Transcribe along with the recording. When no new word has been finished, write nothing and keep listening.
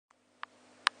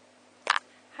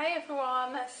Hey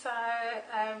everyone,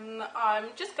 I'm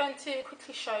just going to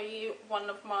quickly show you one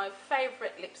of my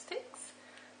favourite lipsticks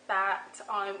that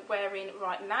I'm wearing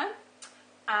right now,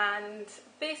 and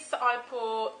this I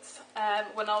bought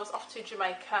when I was off to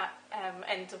Jamaica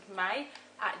end of May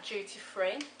at Duty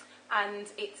Free, and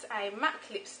it's a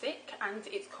MAC lipstick and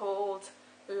it's called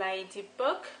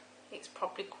Ladybug. It's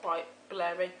probably quite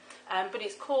blurry, but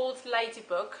it's called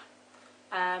Ladybug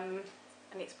and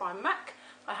it's by MAC.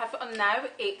 I have it on now.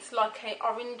 It's like a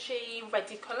orangey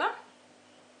reddy colour,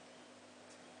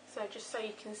 so just so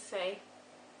you can see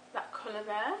that colour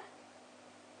there.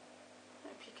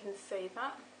 If you can see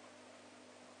that,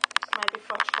 maybe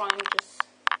if I try and just,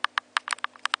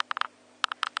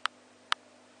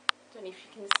 don't know if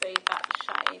you can see that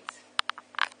shade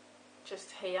just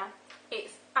here.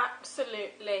 It's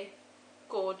absolutely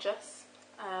gorgeous.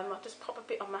 I'll just pop a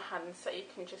bit on my hand so you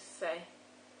can just see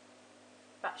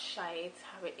that shade,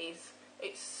 how it is.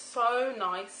 It's so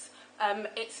nice.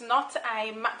 It's not a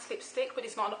matte lipstick, but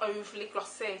it's not an overly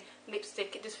glossy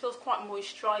lipstick. It just feels quite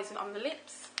moisturising on the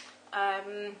lips,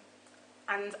 and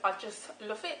I just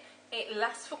love it. It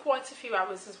lasts for quite a few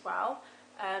hours as well.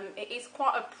 It is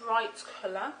quite a bright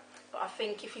colour, but I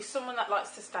think if you're someone that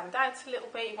likes to stand out a little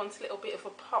bit, you want a little bit of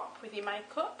a pop with your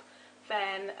makeup,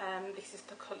 then this is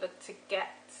the colour to get.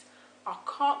 I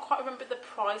can't quite remember the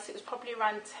price. It was probably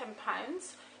around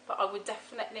 £10, but I would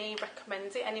definitely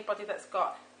recommend it. Anybody that's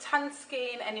got tan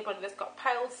skin, anybody that's got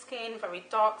pale skin, very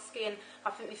dark skin,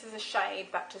 I think this is a shade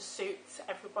that just suits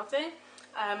everybody.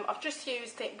 I've just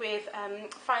used it with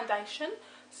foundation,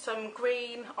 some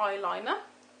green eyeliner.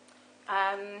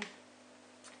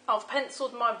 I've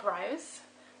penciled my brows,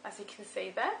 as you can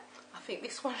see there. I think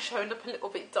this one's showing up a little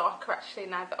bit darker actually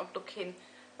now that I'm looking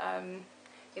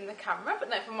in the camera, but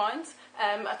never mind.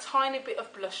 A tiny bit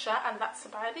of blusher, and that's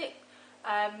about it.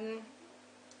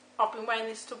 I've been wearing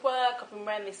this to work, I've been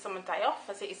wearing this on my day off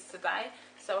as it is today,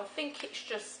 so I think it's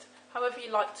just however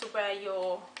you like to wear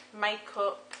your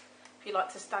makeup. If you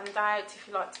like to stand out, if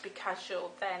you like to be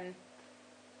casual, then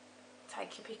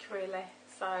take your pick really.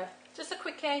 So just a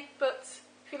quickie, but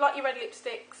if you like your red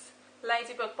lipsticks,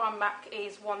 Ladybug by MAC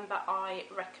is one that I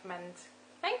recommend.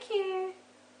 Thank you.